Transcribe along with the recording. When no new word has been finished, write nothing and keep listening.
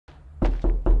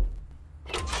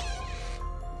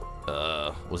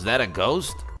Was that a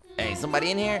ghost? Hey,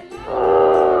 somebody in here?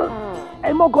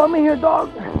 Hey, Moco, I'm in here,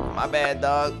 dog. My bad,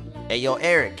 dog. Hey, yo,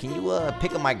 Eric, can you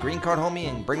pick up my green card, homie,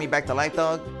 and bring me back to life,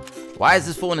 dog? Why is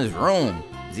this fool in his room?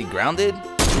 Is he grounded?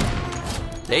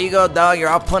 There you go, dog. You're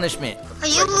off punishment. Are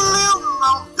you Lil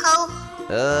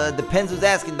Moco? Depends who's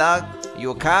asking, dog.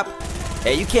 You a cop?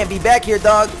 Hey, you can't be back here,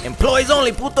 dog. Employees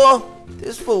only, puto.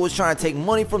 This fool was trying to take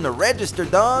money from the register,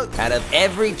 dog. Out of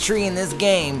every tree in this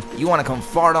game, you want to come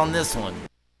fart on this one.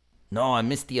 No, I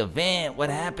missed the event. What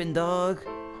happened, dog?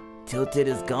 Tilted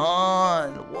is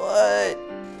gone. What?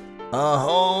 A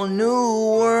whole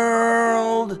new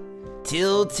world.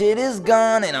 Tilted is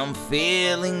gone and I'm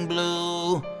feeling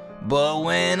blue. But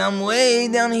when I'm way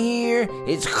down here,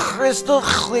 it's crystal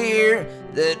clear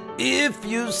that if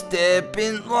you step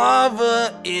in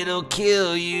lava, it'll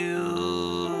kill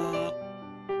you.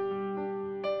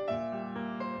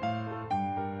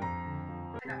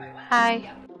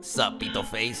 Hi. Sup, Pito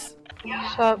Face?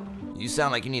 Sup? You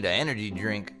sound like you need an energy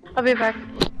drink. I'll be back.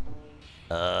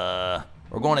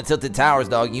 We're going to Tilted Towers,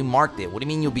 dog. You marked it. What do you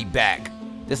mean you'll be back?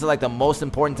 This is like the most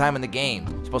important time in the game.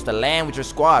 You're supposed to land with your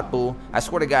squad, fool. I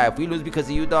swear to God, if we lose because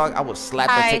of you, dog, I will slap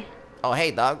the Oh, hey,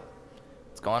 dog.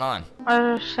 What's going on? I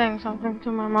was just saying something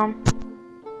to my mom.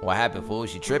 What happened, fool?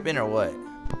 Is she tripping or what?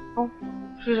 Oh,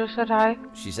 she just said hi.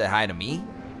 She said hi to me?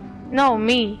 No,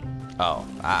 me. Oh,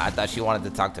 I thought she wanted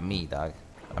to talk to me, dog.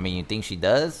 I mean, you think she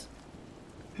does?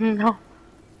 No.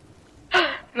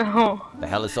 No. The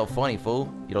hell is so funny, fool?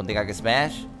 You don't think I can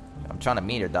smash? I'm trying to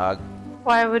meet her, dog.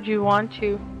 Why would you want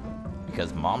to?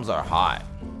 Because moms are hot.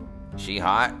 Is she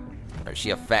hot? Or is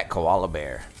she a fat koala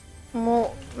bear?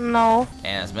 Well, no.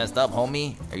 And it's messed up,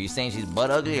 homie. Are you saying she's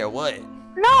butt ugly or what?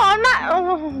 No, I'm not.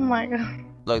 Oh my god.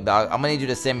 Look, dog, I'm gonna need you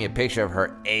to send me a picture of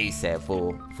her ASAP,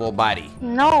 fool. Full body.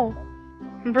 No.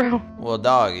 Bro. Well,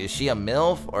 dog, is she a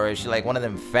MILF or is she like one of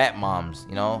them fat moms,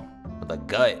 you know? With a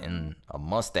gut and a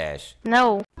mustache.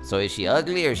 No. So is she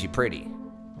ugly or is she pretty?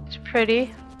 It's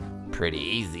pretty. Pretty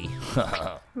easy.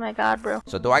 Oh my god, bro.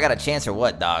 So do I got a chance or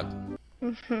what, dog?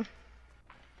 Mm-hmm.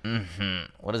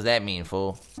 What does that mean,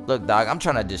 fool? Look, dog, I'm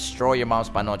trying to destroy your mom's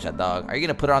panocha, dog. Are you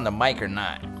gonna put her on the mic or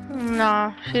not?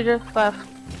 No, she just left.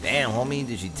 Damn, homie,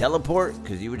 did she teleport?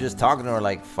 Because you were just talking to her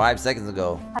like 5 seconds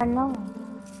ago. I know.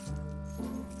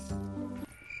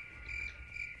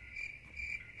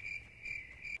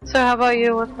 So how about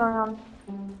you? What's going on?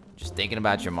 Just thinking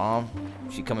about your mom.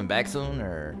 She coming back soon,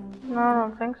 or? No, I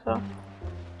don't think so.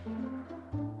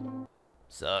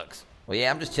 Sucks. Well,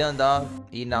 yeah, I'm just chilling, dog.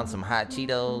 Eating on some hot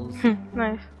Cheetos.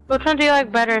 Nice. Which one do you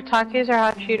like better, Takis or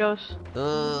hot Cheetos?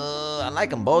 I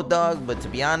like them both, dog. But to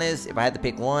be honest, if I had to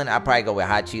pick one, I'd probably go with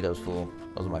hot Cheetos, fool.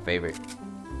 Those are my favorite.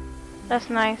 That's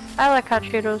nice. I like hot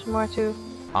Cheetos more too.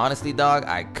 Honestly, dog,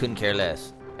 I couldn't care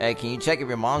less. Hey, can you check if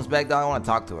your mom's back, dog? I want to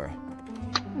talk to her.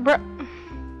 Bruh.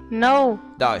 No.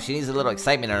 Dog, she needs a little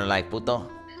excitement in her life, puto.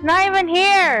 She's not even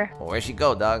here. Well, where'd she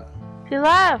go, dog? She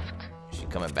left. Is she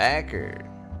coming back, or?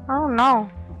 I don't know.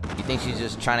 You think she's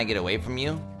just trying to get away from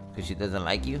you? Because she doesn't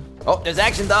like you? Oh, there's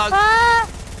action, dog! Ah!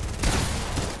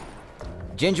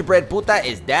 Gingerbread puta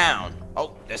is down.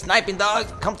 Oh, they're sniping, dog.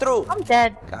 Come through. I'm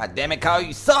dead. God damn it, Kyle,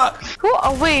 you suck. Who?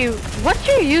 Oh, wait. What's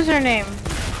your username?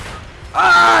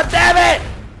 Ah, damn it!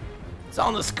 It's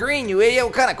on the screen, you idiot.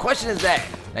 What kind of question is that?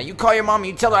 Now you call your mom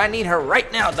and you tell her I need her right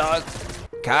now, dog.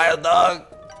 Kyle, dog.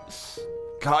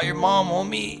 Call your mom,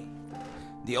 homie.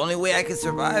 The only way I can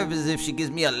survive is if she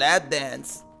gives me a lap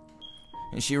dance.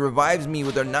 And she revives me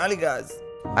with her nalgas.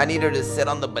 I need her to sit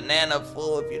on the banana,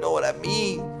 fool, if you know what I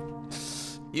mean.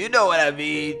 You know what I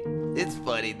mean. It's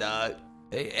funny, dog.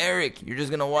 Hey, Eric, you're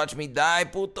just gonna watch me die,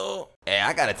 puto? Hey,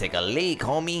 I gotta take a leak,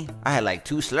 homie. I had like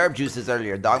 2 slurp juices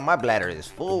earlier, dog. My bladder is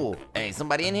full. Hey,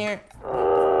 somebody in here?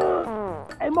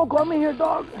 Hey, Moco, I'm in here,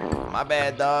 dog. My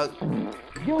bad, dog.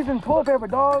 Give me some toilet paper,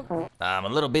 dog. I'm a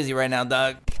little busy right now,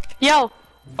 dog. Yo.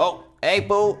 Oh, hey,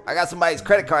 boo. I got somebody's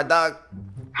credit card, dog.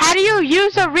 How do you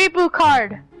use a reboot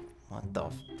card? What the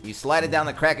You slide it down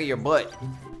the crack of your butt.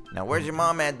 Now, where's your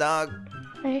mom at, dog?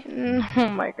 Oh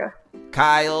my god.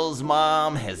 Kyle's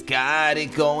mom has got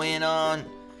it going on.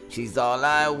 She's all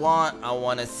I want. I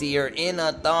want to see her in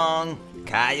a thong.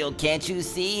 Kyle, can't you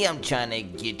see? I'm trying to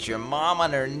get your mom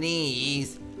on her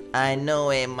knees. I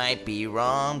know it might be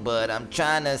wrong, but I'm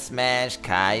trying to smash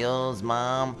Kyle's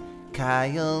mom.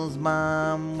 Kyle's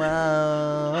mom.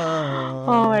 Whoa.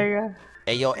 Oh my god.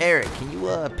 Hey, yo, Eric, can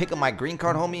you pick up my green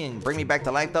card, homie, and bring me back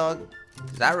to life, dog?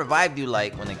 Cause I revived you,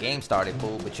 like, when the game started,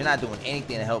 fool, but you're not doing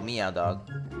anything to help me out, dog.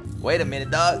 Wait a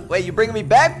minute, dog. Wait, you bringing me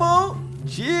back, fool?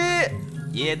 Shit.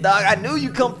 Yeah, dog, I knew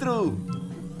you come through.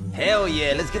 Hell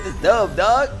yeah, let's get this dub,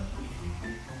 dog.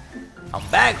 I'm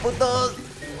back, putos.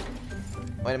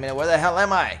 Wait a minute, where the hell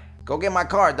am I? Go get my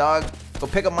car, dog. Go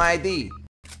pick up my ID.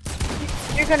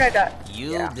 You're gonna die.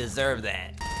 You deserve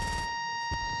that.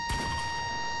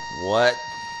 What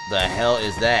the hell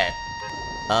is that?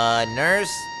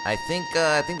 Nurse? I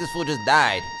think this fool just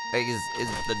died. Like, is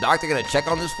the doctor gonna check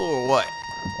on this fool or what?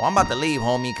 Well, I'm about to leave,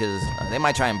 homie, cause they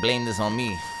might try and blame this on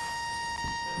me.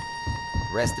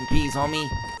 Rest in peace, homie.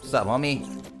 What's up, homie?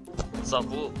 What's up,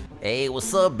 fool? Hey,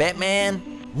 what's up, Batman?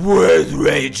 Where's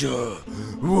Rachel?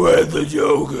 Where's the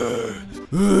Joker?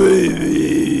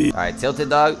 Alright, Tilted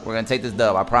Dog, we're gonna take this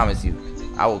dub, I promise you.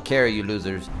 I will carry you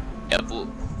losers. Yeah, fool.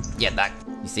 Yeah, Doc.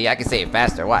 You see, I can say it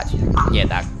faster, watch. Yeah,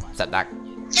 Doc. What's up, Doc?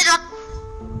 Shut up.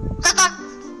 Shut up.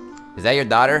 Is that your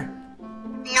daughter?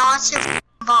 No, it's your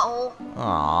butthole.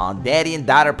 Aw, daddy and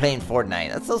daughter playing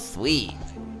Fortnite. That's so sweet.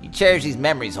 You cherish these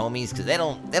memories, homies, because they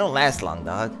don't last long,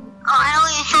 dog. Oh, I don't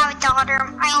even have a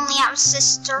daughter. I only have a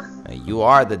sister. You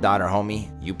are the daughter, homie.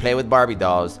 You play with Barbie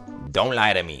dolls. Don't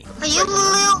lie to me. Are you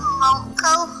Lil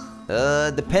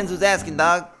Moco? Depends who's asking,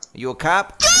 dog. Are you a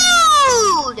cop?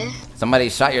 Dude! Somebody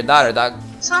shot your daughter, dog.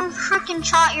 Some freaking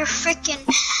shot your freaking...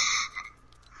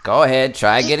 Go ahead,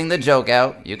 try getting the joke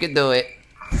out. You can do it.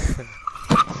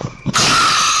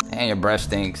 And your breath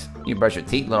stinks. You brush your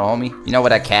teeth, little homie. You know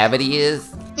what a cavity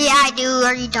is? Yeah, I do.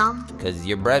 Are you dumb? Cause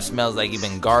your breath smells like you've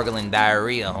been gargling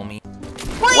diarrhea, homie.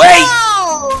 Wait!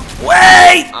 No!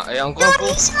 Wait! Hey, I'm going, fool.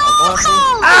 He's I'm going, fool.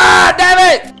 Moco! Ah, damn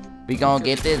it! We gonna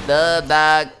get this dub,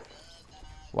 dog.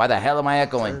 Why the hell am I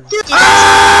echoing? Dude,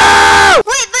 Ah!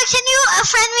 wait, but can you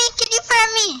friend me? Can you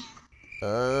friend me?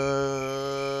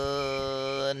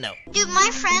 No. Dude, my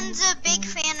friend's a big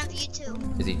fan of you too.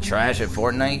 Is he trash at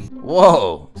Fortnite?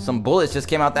 Whoa, some bullets just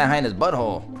came out that behind his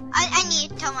butthole. I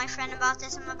need to tell my friend about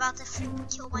this. I'm about to freaking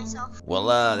kill myself. Well,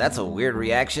 that's a weird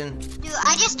reaction. Dude,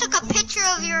 I just took a picture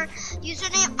of your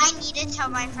username. I need to tell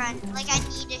my friend. Like, I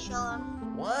need to show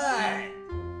him. What?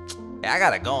 Hey, I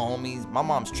gotta go, homies. My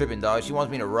mom's tripping, dog. She wants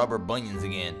me to rub her bunions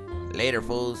again. Later,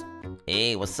 fools.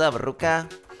 Hey, what's up, Ruka?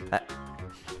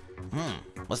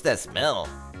 What's that smell?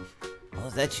 Oh,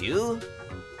 is that you?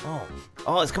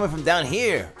 Oh, it's coming from down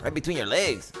here, right between your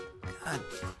legs. God,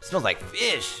 it smells like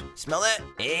fish. Smell that?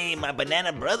 Hey, my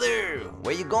banana brother.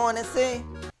 Where you going, S.A.?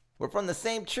 We're from the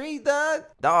same tree, dog.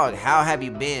 Dog, how have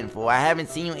you been, fool? I haven't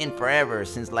seen you in forever,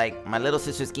 since, like, my little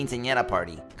sister's quinceañera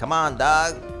party. Come on,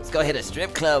 dog. Let's go hit a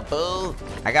strip club, fool.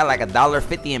 I got like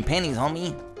 $1.50 in pennies,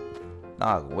 homie.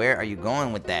 Dog, where are you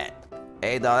going with that?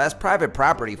 Hey, dog, that's private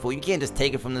property, fool. You can't just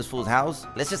take it from this fool's house.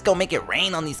 Let's just go make it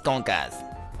rain on these conkas.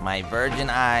 My virgin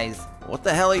eyes. What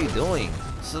the hell are you doing?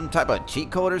 Some type of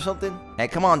cheat code or something? Hey,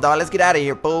 come on, dog. Let's get out of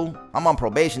here, fool. I'm on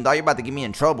probation, dog. You're about to get me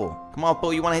in trouble. Come on,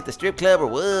 fool. You want to hit the strip club or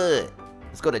what?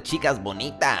 Let's go to Chicas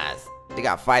Bonitas. They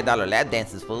got $5 lap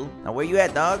dances, fool. Now, where you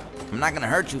at, dog? I'm not going to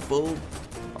hurt you, fool.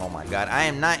 Oh, my God. I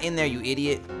am not in there, you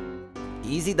idiot.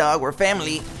 Easy, dog. We're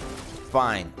family.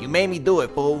 Fine. You made me do it,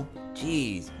 fool.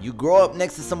 Jeez, you grow up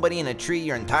next to somebody in a tree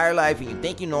your entire life and you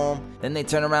think you know them, then they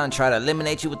turn around and try to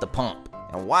eliminate you with the pump.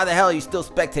 And why the hell are you still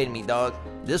spectating me, dog?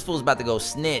 This fool's about to go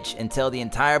snitch and tell the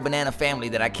entire banana family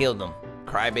that I killed them.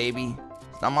 Crybaby.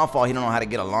 It's not my fault he don't know how to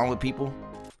get along with people.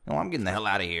 No, I'm getting the hell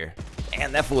out of here.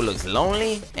 Damn, that fool looks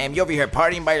lonely. Damn, you over here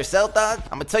partying by yourself, dog?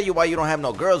 I'm gonna tell you why you don't have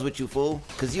no girls with you, fool.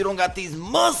 Cause you don't got these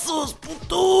muscles,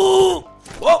 puto!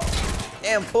 Whoa!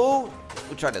 Damn, fool.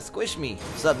 Who tried to squish me?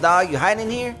 What's up, dog? You hiding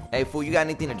in here? Hey, fool, you got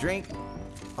anything to drink?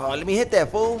 Oh, let me hit that,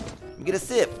 fool. Let me get a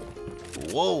sip.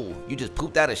 Whoa, you just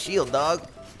pooped out a shield, dog.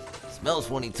 Smells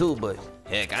funny too, but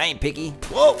heck, I ain't picky.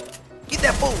 Whoa, get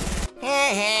that fool.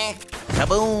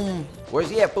 Kaboom. Where's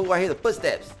he at, fool? I hear the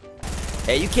footsteps.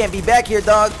 Hey, you can't be back here,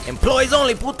 dog. Employees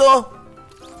only, puto.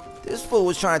 This fool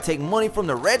was trying to take money from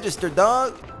the register,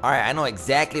 dog. Alright, I know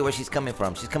exactly where she's coming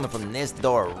from. She's coming from this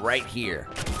door right here.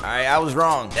 Alright, I was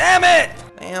wrong. Damn it!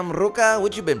 Damn, Ruka,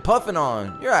 what you been puffing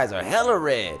on? Your eyes are hella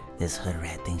red. This hood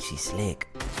rat thinks she's slick.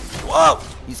 Whoa!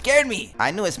 You scared me!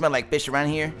 I knew it smelled like fish around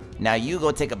here. Now you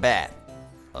go take a bath.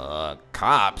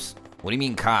 Cops? What do you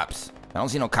mean cops? I don't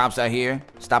see no cops out here.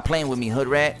 Stop playing with me, hood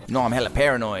rat. You know I'm hella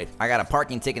paranoid. I got a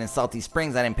parking ticket in Salty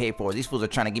Springs I didn't pay for. These fools are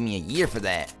trying to give me a year for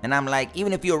that. And I'm like,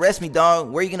 even if you arrest me, dog,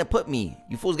 where are you gonna put me?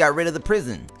 You fools got rid of the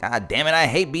prison. God damn it, I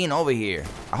hate being over here.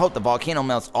 I hope the volcano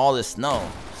melts all this snow.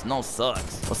 Snow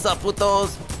sucks. What's up,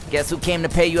 putos? Guess who came to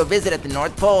pay you a visit at the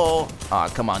North Pole? Aw,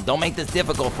 come on, don't make this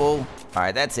difficult, fool.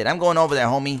 Alright, that's it. I'm going over there,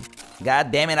 homie. God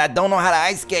damn it, I don't know how to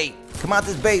ice skate. Come out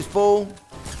this base, fool.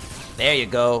 There you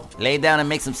go. Lay down and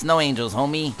make some snow angels,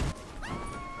 homie.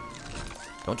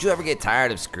 Don't you ever get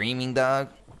tired of screaming, dog?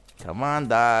 Come on,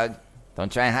 dog.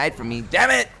 Don't try and hide from me. Damn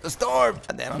it! The storm!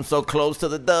 God damn, I'm so close to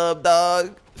the dub,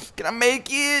 dog. Can I make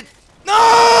it?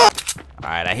 No!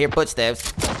 Alright, I hear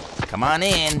footsteps. Come on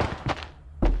in.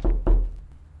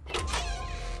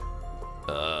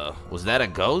 Was that a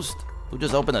ghost? Who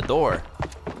just opened the door?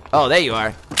 Oh, there you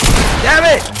are. Damn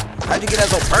it! How'd you get that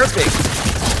so perfect?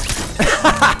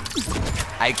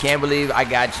 I can't believe I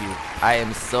got you. I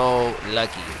am so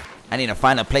lucky. I need to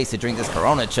find a place to drink this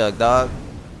Corona chug, dog.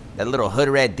 That little hood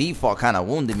rat default kind of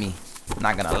wounded me. I'm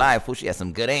not gonna lie, fool, she has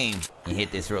some good aim. You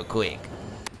hit this real quick.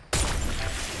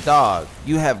 Dog,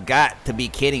 you have got to be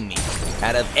kidding me.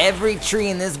 Out of every tree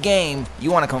in this game,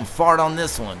 you want to come fart on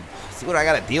this one. See what I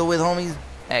gotta deal with, homies?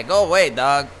 Hey, go away,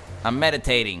 dog. I'm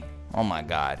meditating. Oh my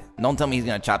god. Don't tell me he's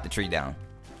gonna chop the tree down.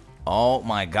 Oh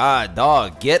my god,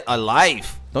 dog. Get a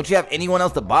life. Don't you have anyone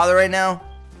else to bother right now?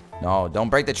 No, don't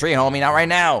break the tree, homie. Not right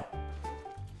now.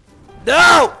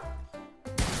 No!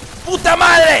 Puta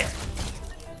madre!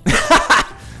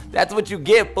 That's what you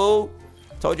get, fool.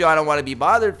 Told you I don't want to be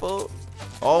bothered, fool.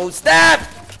 Oh, snap!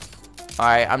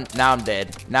 Alright, now I'm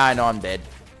dead. Now I know I'm dead.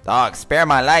 Dog, spare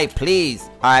my life, please.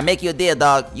 Alright, make you a deal,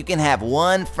 dog. You can have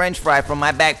one french fry from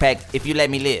my backpack if you let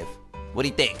me live. What do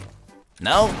you think?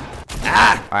 No?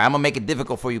 Ah! Alright, I'm gonna make it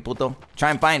difficult for you, puto.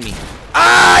 Try and find me.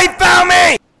 Ah, he found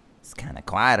me! It's kinda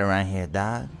quiet around here,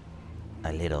 dog.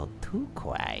 A little too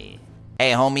quiet.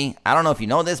 Hey, homie, I don't know if you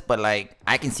know this, but like,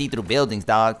 I can see through buildings,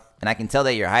 dog. And I can tell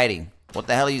that you're hiding. What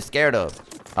the hell are you scared of?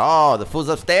 Oh, the fool's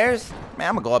upstairs? Man,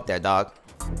 I'm gonna go up there, dog.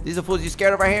 These are fools you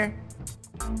scared of right here?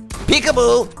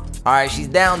 Peekaboo! Alright, she's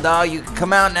down, dog. You can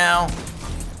come out now.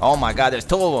 Oh my god, there's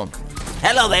two of them.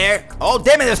 Hello there. Oh,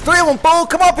 damn it, there's three of them, fool.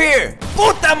 Come up here.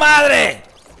 Puta madre!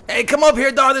 Hey, come up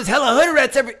here, dog. There's hella hood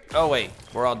rats every... Oh, wait.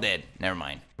 We're all dead. Never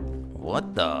mind.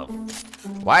 What the...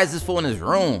 Why is this fool in his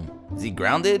room? Is he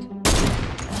grounded?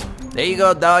 There you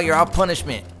go, dog. You're off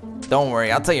punishment. Don't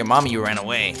worry. I'll tell your mommy you ran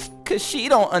away. Cause she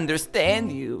don't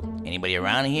understand you. Anybody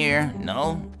around here?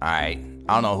 No? Alright.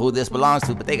 I don't know who this belongs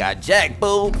to, but they got Jack,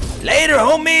 boo. Later,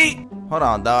 homie! Hold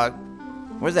on, dog.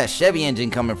 Where's that Chevy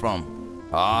engine coming from?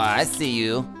 Oh, I see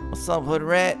you. What's up, hood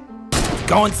rat?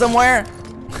 Going somewhere?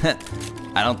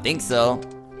 I don't think so.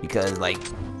 Because, like,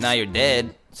 now you're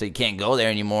dead, so you can't go there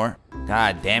anymore.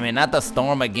 God damn it, not the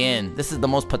storm again. This is the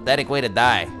most pathetic way to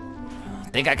die.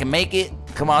 Think I can make it?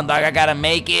 Come on, dog, I gotta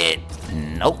make it.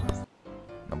 Nope.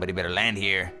 Nobody better land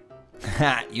here.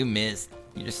 Ha, you missed.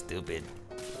 You're just stupid.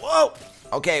 Whoa!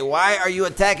 Okay, why are you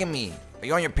attacking me? Are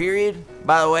you on your period?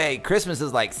 By the way, Christmas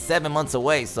is like 7 months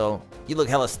away, so you look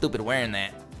hella stupid wearing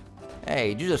that. Hey,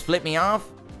 did you just flip me off?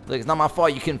 Look, it's not my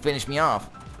fault you couldn't finish me off.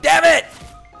 Damn it!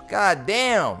 God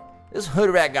damn. This hood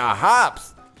rat got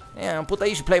hops. Damn, puta,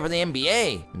 you should play for the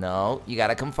NBA. No, you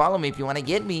gotta come follow me if you wanna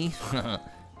get me.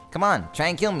 Come on, try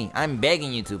and kill me. I'm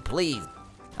begging you to, please.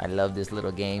 I love this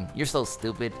little game. You're so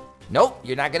stupid. Nope,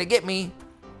 you're not gonna get me.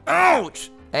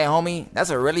 Ouch! Hey, homie, that's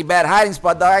a really bad hiding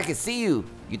spot, dog. I can see you.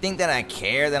 You think that I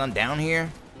care that I'm down here?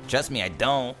 Trust me, I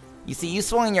don't. You see, you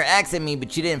swung your axe at me,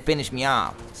 but you didn't finish me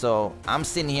off. So, I'm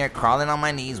sitting here crawling on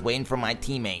my knees waiting for my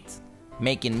teammates,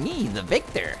 making me the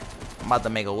victor. I'm about to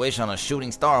make a wish on a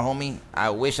shooting star, homie. I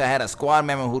wish I had a squad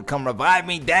member who'd come revive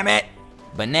me, damn it!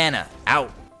 Banana,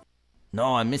 out.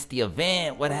 No, I missed the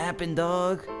event. What happened,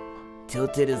 dog?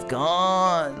 Tilted is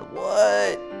gone.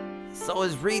 What? So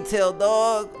is retail,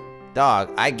 dog.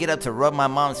 Dog, I get up to rub my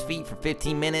mom's feet for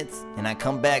 15 minutes, and I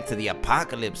come back to the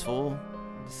apocalypse, fool.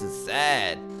 This is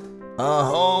sad. A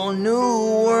whole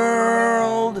new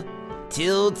world.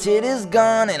 Tilted is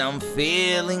gone, and I'm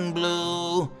feeling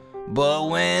blue. But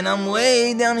when I'm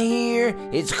way down here,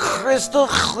 it's crystal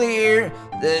clear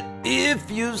that if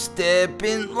you step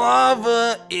in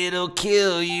lava, it'll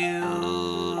kill you.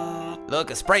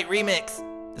 Look, a Sprite remix.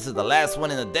 This is the last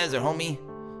one in the desert, homie.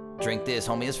 Drink this,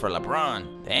 homie. It's for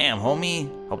LeBron. Damn, homie.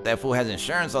 Hope that fool has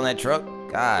insurance on that truck.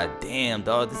 God damn,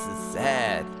 dog. This is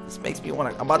sad. This makes me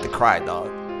want to... I'm about to cry, dog.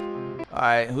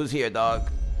 Alright, who's here, dog?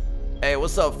 Hey,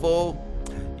 what's up, fool?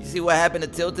 You see what happened to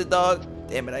Tilted, dog?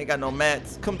 Damn it, I ain't got no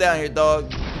mats. Come down here,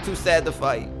 dog. I'm too sad to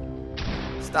fight.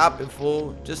 Stop it,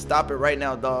 fool. Just stop it right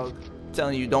now, dog. I'm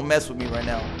telling you, don't mess with me right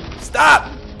now.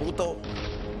 Stop! Puto.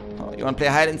 Oh, you wanna play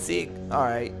hide and seek?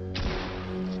 Alright.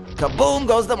 Kaboom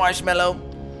goes the marshmallow.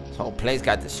 This whole place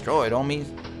got destroyed, homies.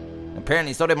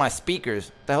 Apparently, so did my speakers.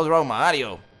 What the hell's wrong with my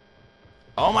audio?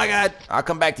 Oh my god. I'll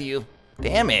come back to you.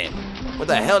 Damn it. Where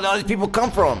the hell did all these people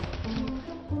come from?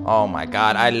 Oh my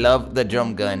god, I love the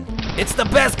drum gun. It's the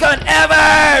best gun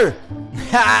ever!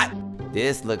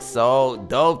 This looks so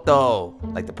dope though.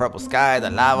 Like the purple sky, the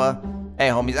lava. Hey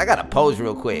homies, I gotta pose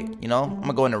real quick. You know, I'm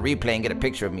gonna go in the replay and get a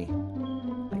picture of me.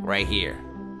 Like right here.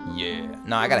 Yeah.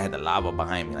 No, I gotta have the lava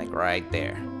behind me, like right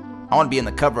there. I wanna be in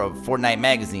the cover of FORTNITE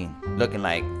magazine, looking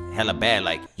like hella bad,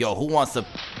 like, yo, who wants to...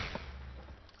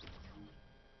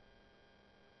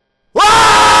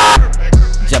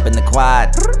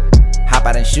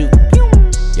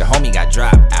 Your homie got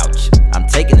dropped, ouch. I'm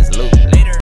taking his loot.